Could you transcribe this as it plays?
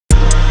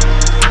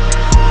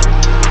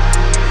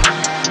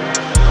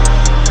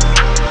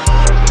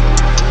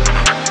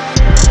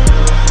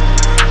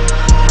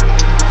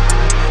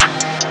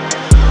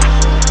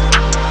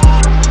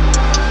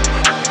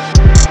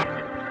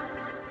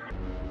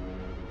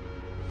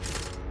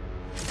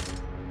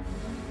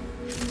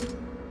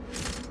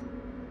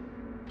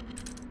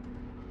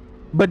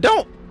But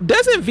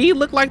doesn't V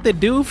look like the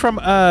dude from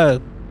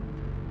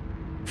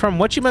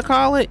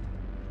whatchamacallit?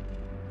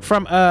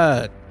 From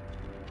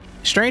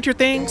Stranger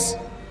Things?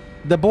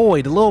 The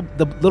boy, the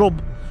little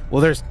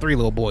well, there's 3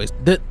 little boys.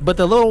 But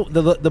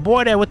the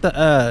boy there with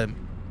the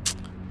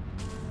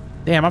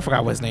damn, I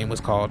forgot what his name was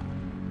called.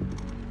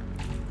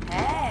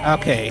 Hey,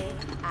 okay.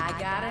 I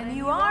got a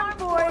new arm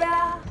for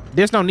ya.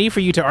 There's no need for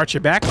you to arch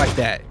your back like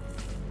that.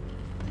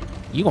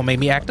 You gonna make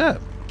me act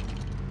up.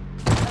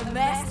 A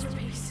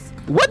masterpiece.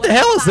 What the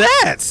hell is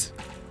that?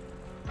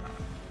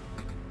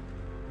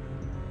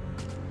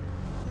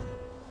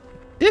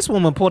 This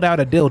woman pulled out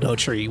a dildo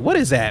tree. What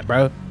is that,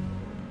 bro?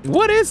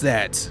 What is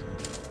that?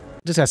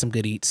 Just had some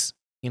good eats.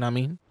 You know what I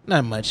mean?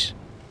 Not much.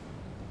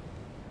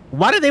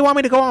 Why did they want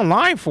me to go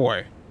online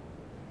for?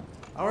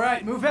 All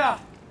right, move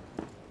out.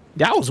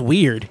 That was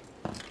weird.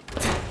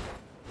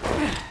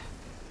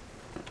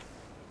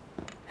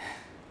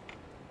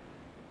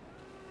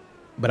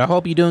 But I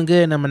hope you're doing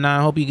good, number 9.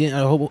 I hope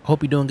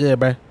you're doing good,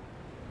 bro.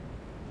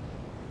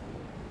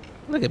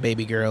 Look at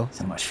baby girl.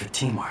 So much for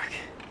teamwork.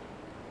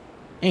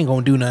 Ain't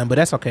gonna do nothing, but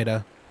that's okay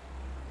though.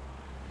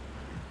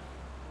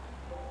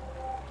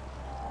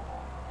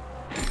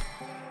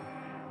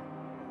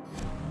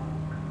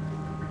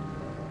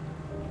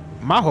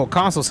 My whole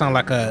console sound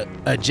like a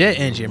jet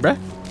engine, bruh.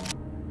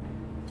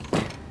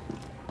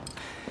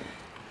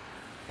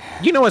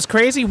 You know what's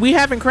crazy? We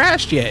haven't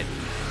crashed yet.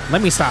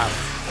 Let me stop.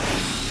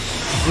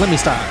 Let me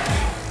stop.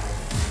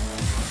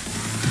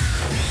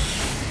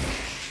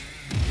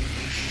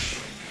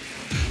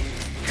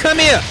 Come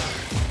here.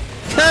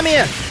 Come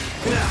here.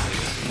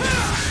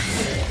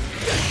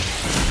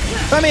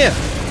 Come here.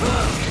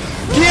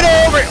 Get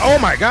over. Oh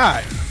my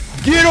God.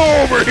 Get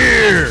over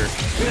here.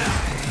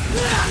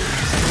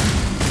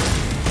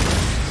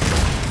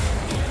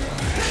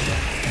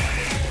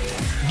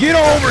 Get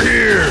over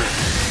here.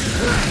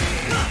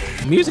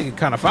 Music is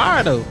kind of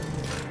fire though.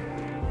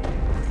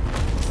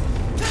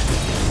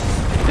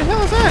 What the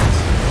hell is that?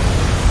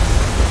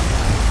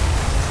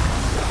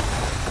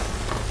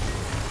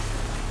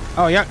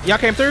 Oh, y'all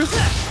came through?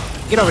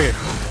 Get over here.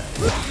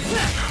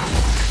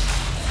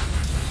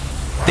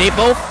 They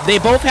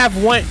both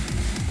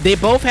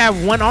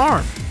have one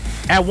arm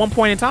at one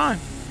point in time.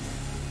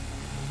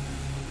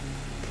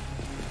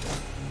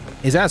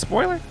 Is that a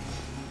spoiler?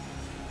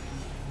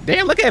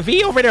 Damn, look at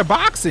V over there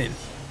boxing.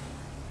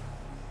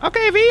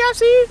 Okay, V, I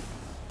see you.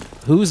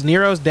 Who's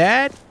Nero's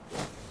dad?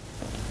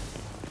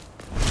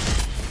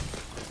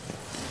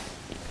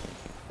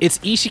 It's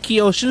Ishiki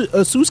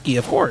Osusuki,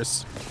 of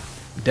course.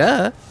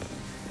 Duh.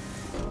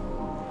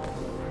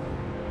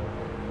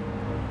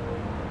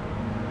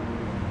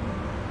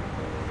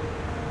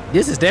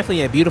 This is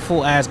definitely a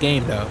beautiful ass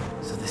game, though.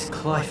 So this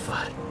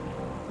Clyfot.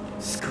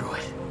 Screw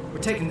it. We're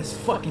taking this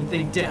fucking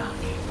thing down.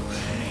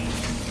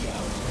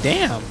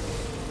 Damn.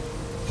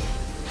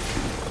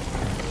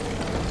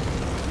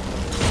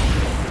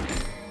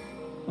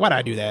 Why'd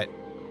I do that?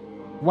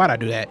 Why'd I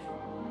do that?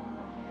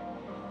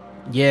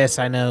 Yes,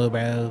 I know,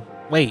 bro.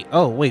 Wait,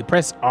 oh, wait,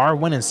 press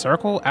R1 in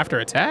circle after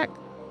attack?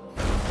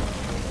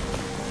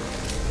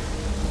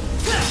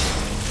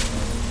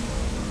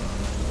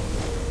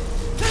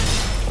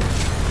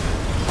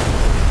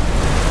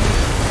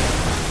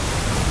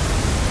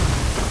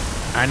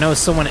 I know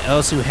someone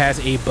else who has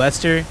a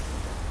buster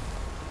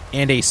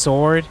and a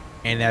sword,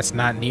 and that's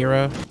not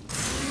Nero.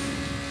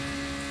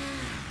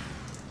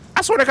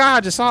 I swear to God,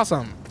 I just saw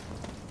something.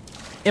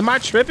 Am I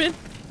tripping?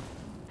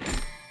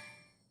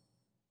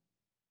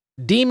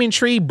 Demon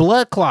tree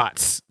blood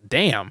clots.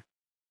 Damn.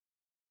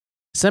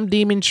 Some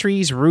demon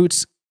trees'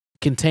 roots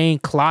contain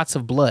clots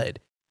of blood.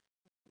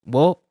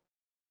 Well,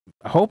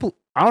 I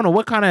don't know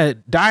what kind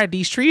of diet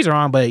these trees are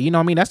on, but you know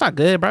what I mean? That's not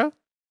good, bro.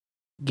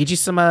 Get you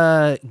some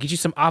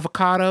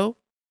avocado.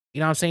 You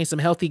know what I'm saying? Some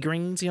healthy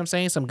greens, you know what I'm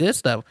saying? Some good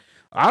stuff.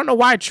 I don't know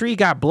why a tree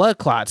got blood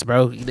clots,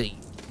 bro. The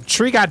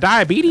tree got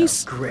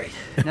diabetes? Oh, great.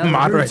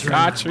 Moderate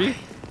God tree.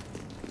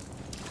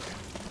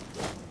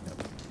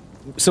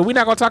 So we're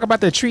not gonna talk about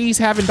the trees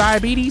having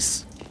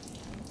diabetes?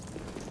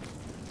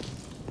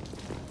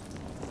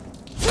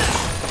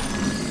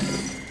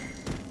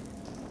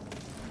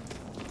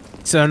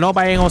 So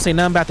nobody ain't gonna say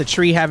nothing about the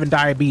tree having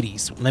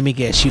diabetes. Let me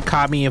guess, you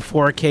caught me in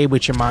 4K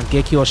with your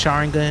Mangekyo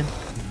Sharingan?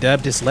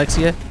 Dub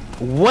dyslexia?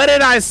 What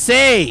did I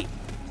say?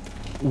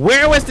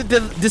 Where was the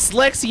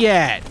dyslexia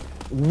at?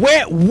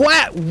 Where,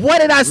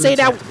 what did I say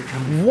that?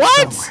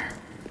 What?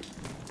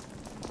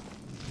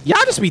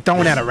 Y'all just be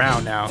throwing that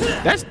around now.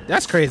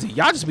 That's crazy.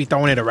 Y'all just be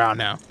throwing it around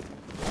now.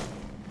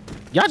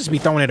 Y'all just be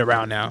throwing it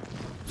around now.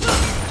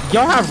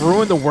 Y'all have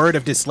ruined the word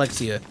of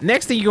dyslexia.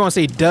 Next thing you're gonna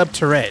say dub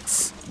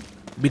Tourette's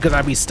because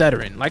I be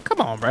stuttering. Like,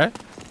 come on, bruh.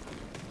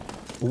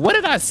 What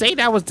did I say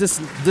that was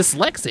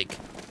dyslexic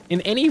in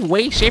any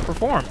way, shape, or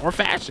form or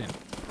fashion?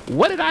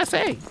 What did I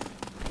say?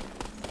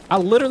 I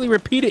literally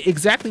repeated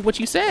exactly what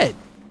you said.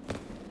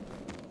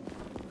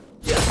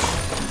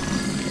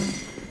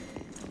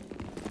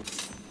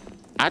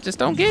 I just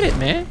don't get it,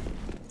 man.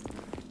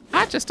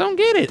 I just don't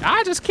get it.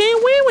 I just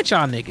can't win with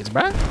y'all niggas,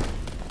 bruh.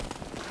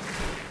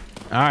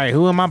 All right,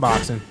 who am I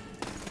boxing?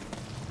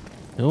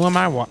 Who am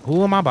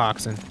I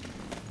boxing?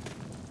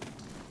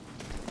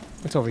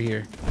 What's over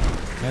here?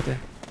 Nothing.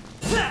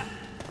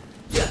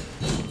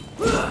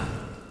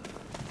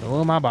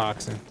 Who am I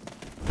boxing?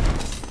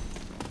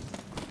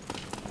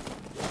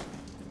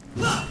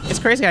 It's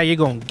crazy how you're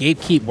gonna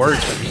gatekeep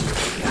words for me.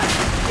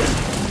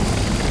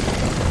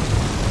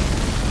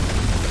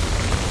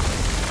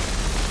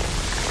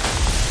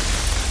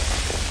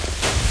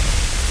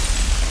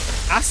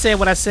 I said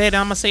what I said, and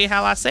I'm gonna say it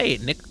how I say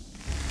it, Nick.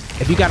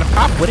 If you got a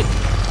pop with it,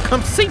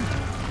 come see me.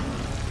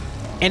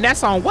 And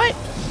that's on what?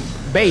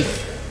 Baby.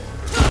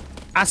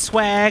 I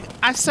swag,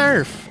 I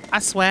surf. I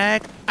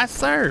swag, I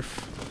surf.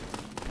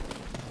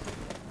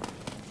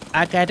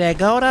 I got that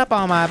gold up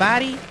on my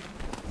body.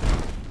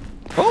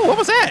 Oh, what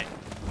was that?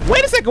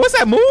 Wait a second, what's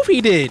that move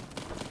he did?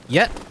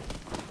 Yep.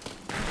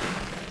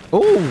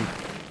 Oh,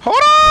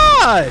 hold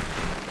on.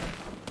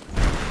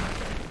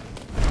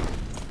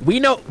 We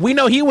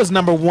know he was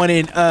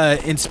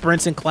 #1 in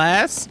sprints in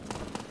class.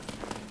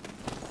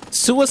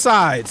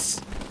 Suicides.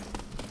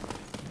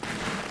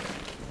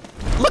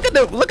 Look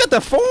at the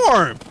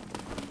form.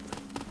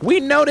 We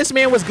know this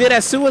man was good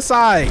at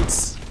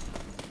suicides.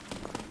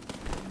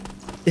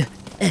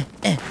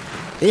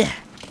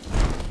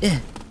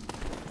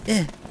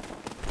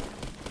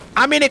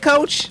 I'm in it,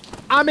 coach.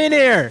 I'm in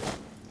there.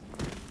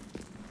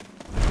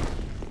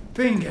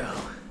 Bingo.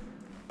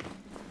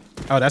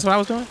 Oh, that's what I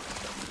was doing?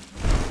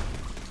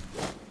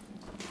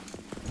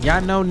 Y'all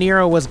know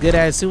Nero was good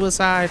at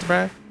suicides,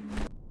 bruh.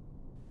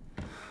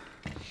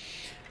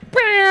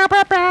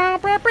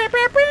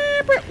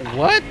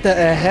 What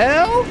the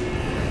hell?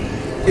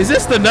 Is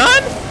this the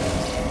nun?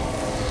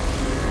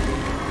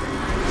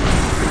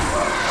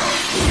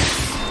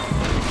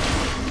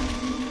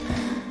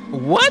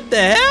 What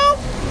the hell?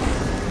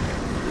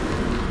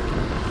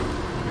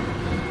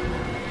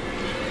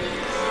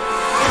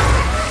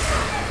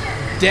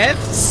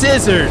 Death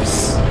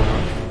Scissors.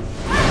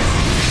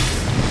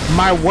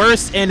 My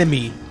worst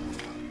enemy.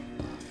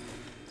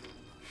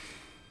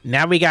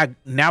 Now we got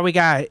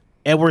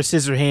Edward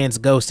Scissorhands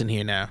Ghost in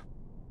here now.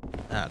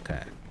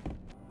 Okay.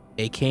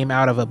 It came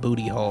out of a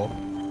booty hole.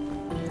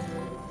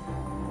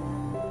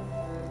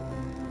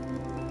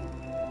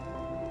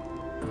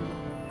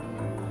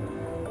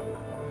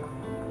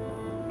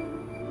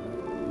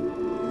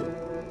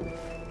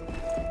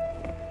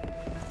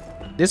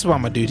 This is what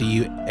I'm gonna do to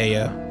you,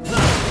 Ayo.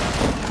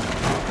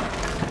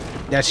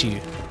 That's you.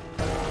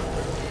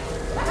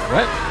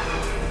 What?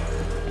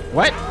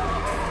 What?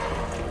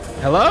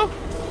 Hello?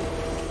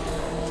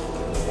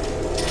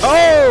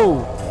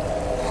 Oh!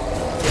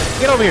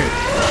 Get over here.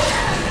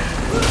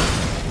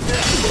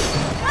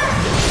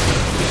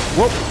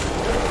 Whoop.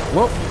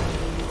 Whoop.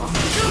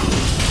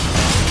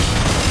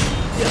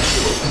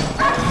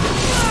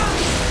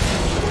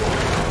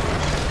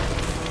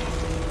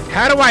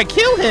 How do I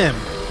kill him?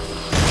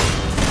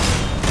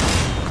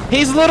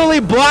 He's literally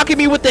blocking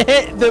me with the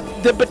hit,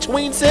 the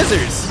between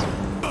scissors.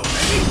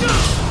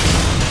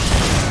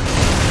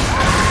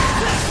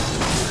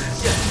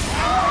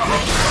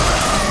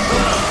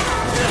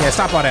 Yeah,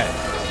 stop all that.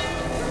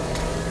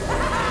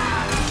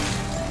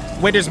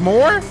 Wait, there's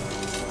more?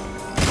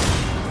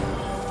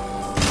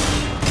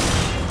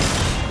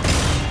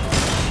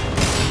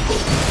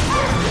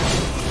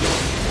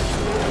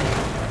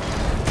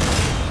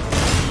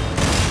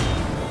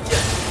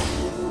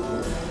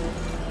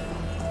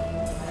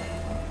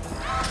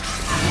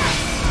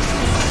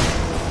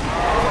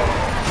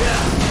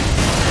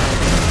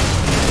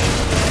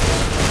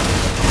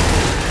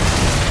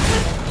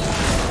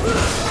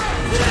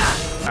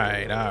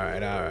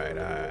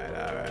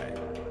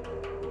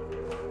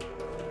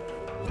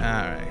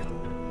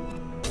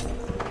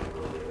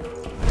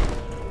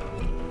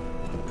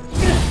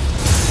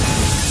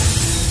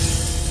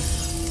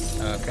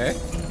 Okay.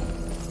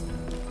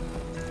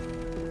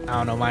 I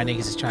don't know why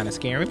niggas is trying to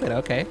scare me, but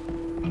okay.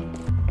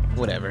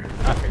 Whatever.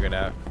 I'll figure it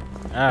out.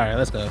 Alright,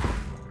 let's go.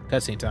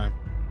 Cutscene time.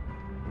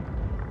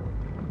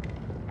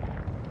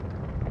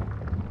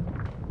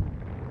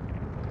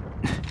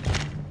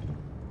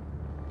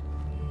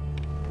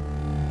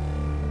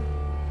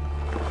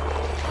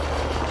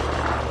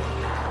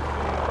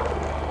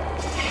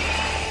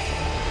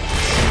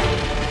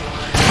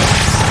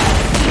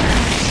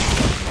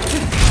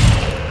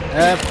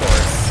 Of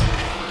course.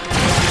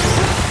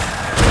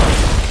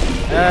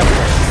 Of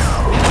course.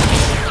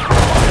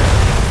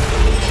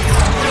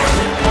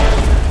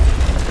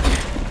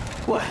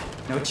 What?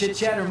 No chit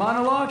chat or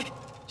monologue?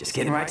 Just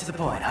getting right to the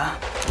point, huh?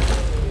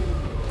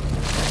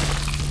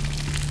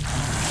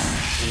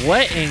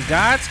 What in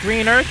God's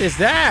green earth is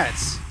that?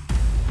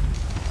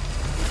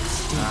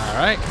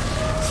 Alright.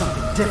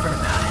 Something different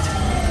about it.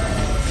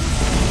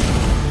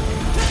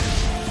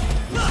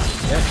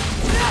 Yep.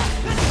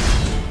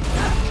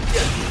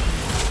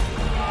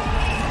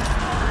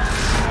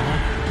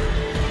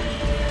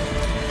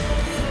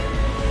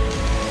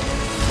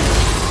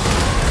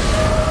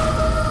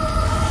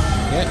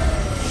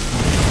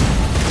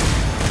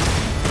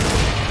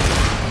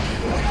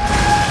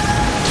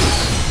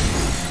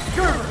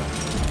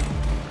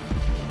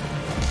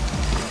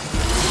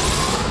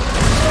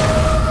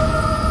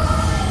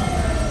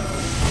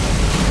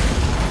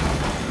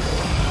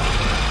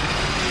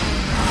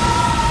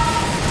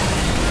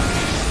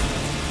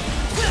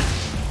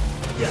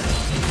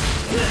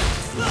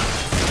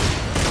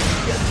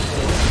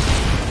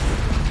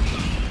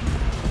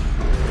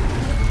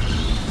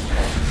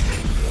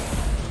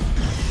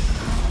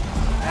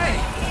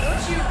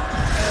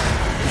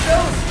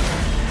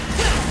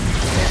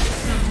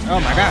 Oh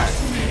my god.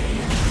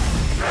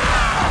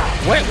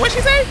 What'd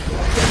she say?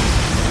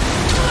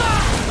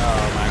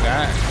 Oh my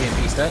god. Getting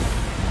pieced up.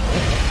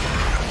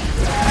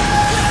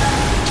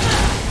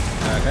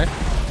 Okay.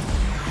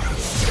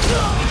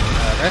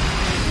 Okay.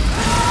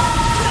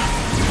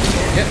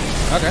 Yeah.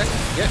 Okay.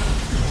 Yeah.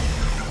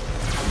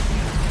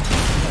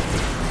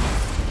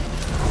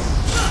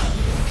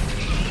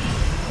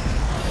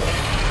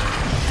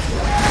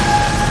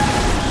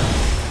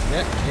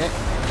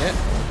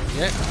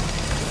 Yeah.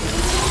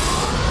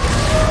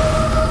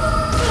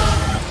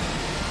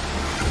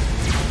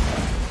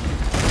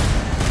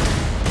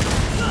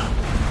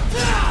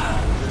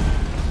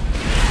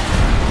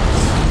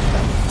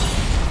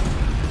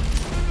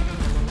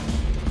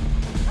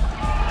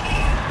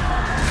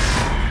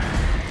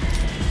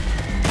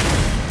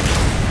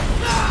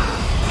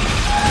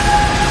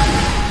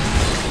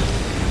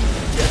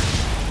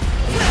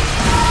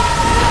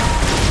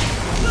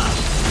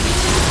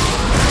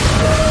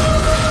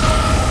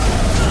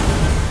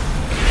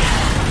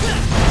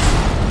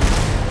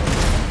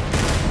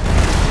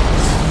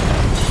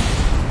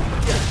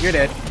 You're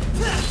dead.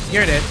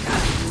 You're dead.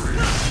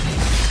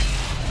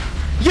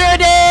 You're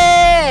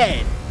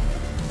dead!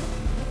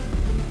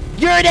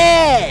 You're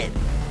dead!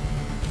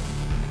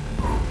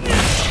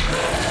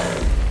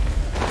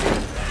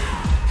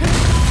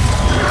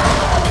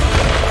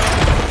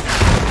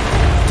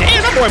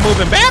 Damn, that boy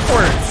moving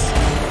backwards!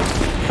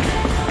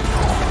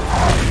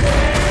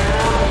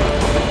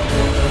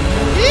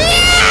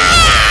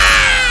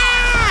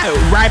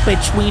 Yeah! Right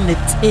between the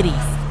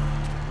titties.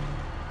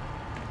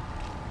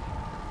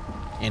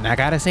 And I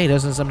gotta say,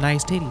 those are some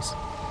nice titties.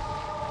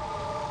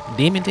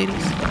 Demon titties.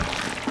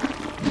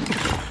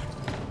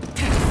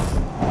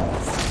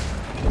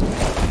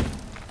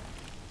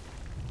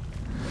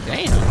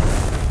 Damn.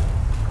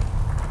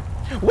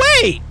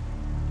 Wait!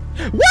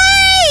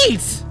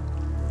 Wait!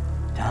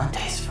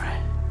 Dante's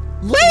friend.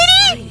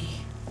 Lady!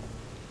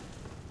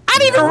 I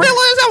didn't even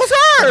realize that was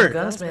her!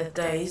 Gunsmith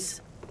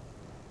days.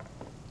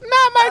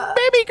 Not my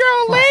baby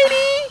girl,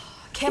 lady!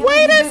 Can't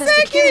Wait believe a you do this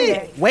to Kitty.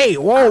 second! Wait,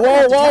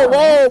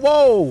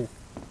 whoa.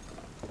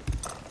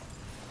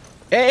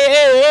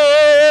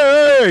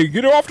 Hey!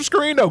 Get her off the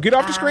screen though. Get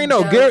off the screen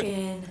though.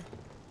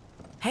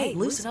 Hey,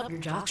 loosen up your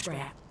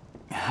jockstrap.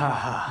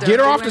 Get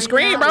her off the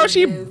screen, bro.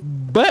 She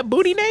butt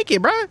booty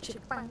naked, bro.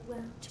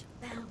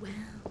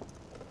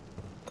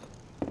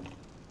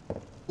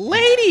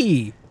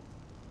 Lady!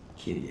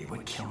 Kitty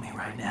would kill me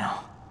right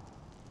now.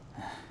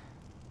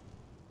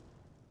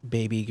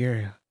 Baby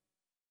girl.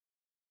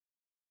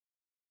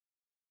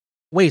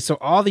 Wait, so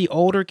all the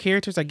older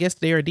characters, I guess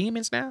they are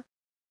demons now?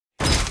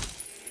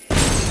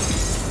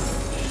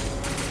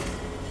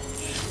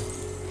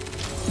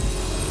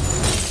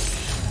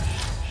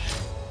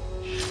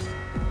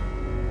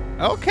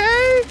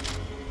 Okay.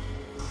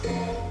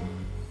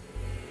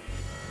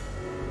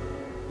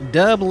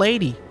 Dub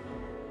lady.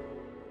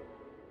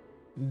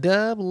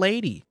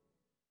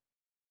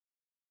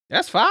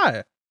 That's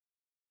fire.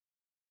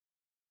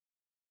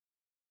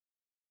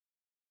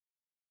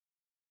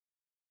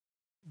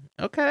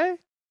 Okay.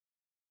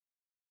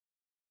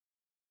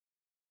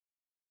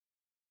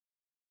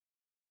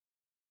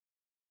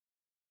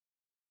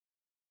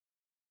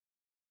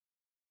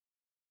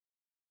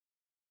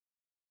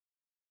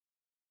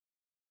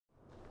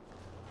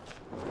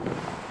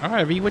 All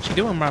right, V, what you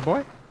doing, my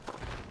boy?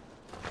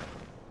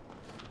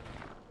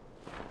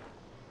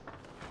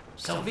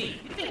 So, V,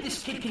 you think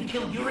this kid can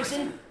kill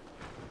Urizen?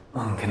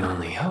 One can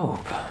only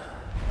hope.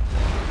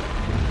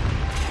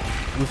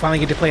 We finally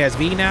get to play as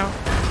V now?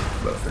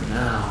 But for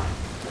now,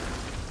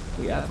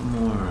 we have a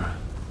more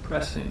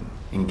pressing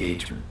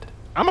engagement.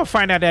 I'm gonna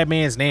find out that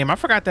man's name. I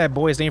forgot that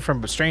boy's name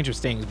from Stranger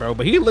Things, bro,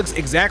 but he looks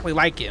exactly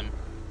like him.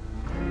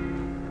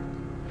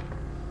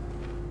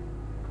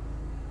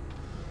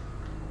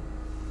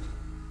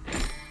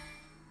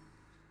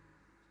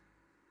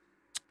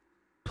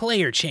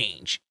 Player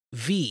change,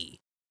 V,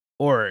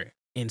 or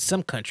in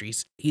some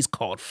countries, he's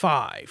called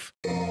 5.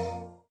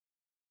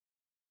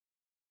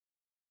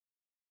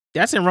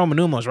 That's in Roman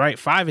numerals, right?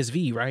 5 is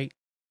V, right?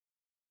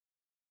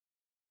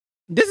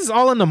 This is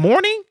all in the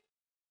morning?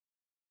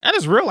 I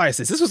just realized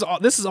this.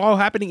 This is all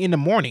happening in the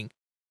morning.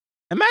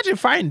 Imagine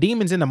fighting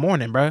demons in the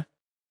morning, bro.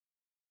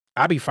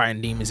 I be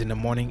fighting demons in the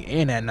morning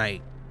and at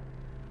night.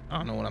 I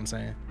don't know what I'm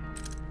saying.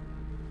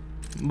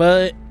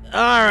 But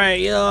all right,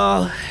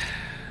 y'all.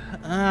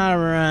 All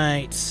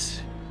right.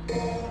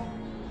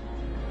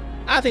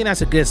 I think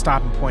that's a good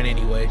stopping point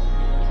anyway.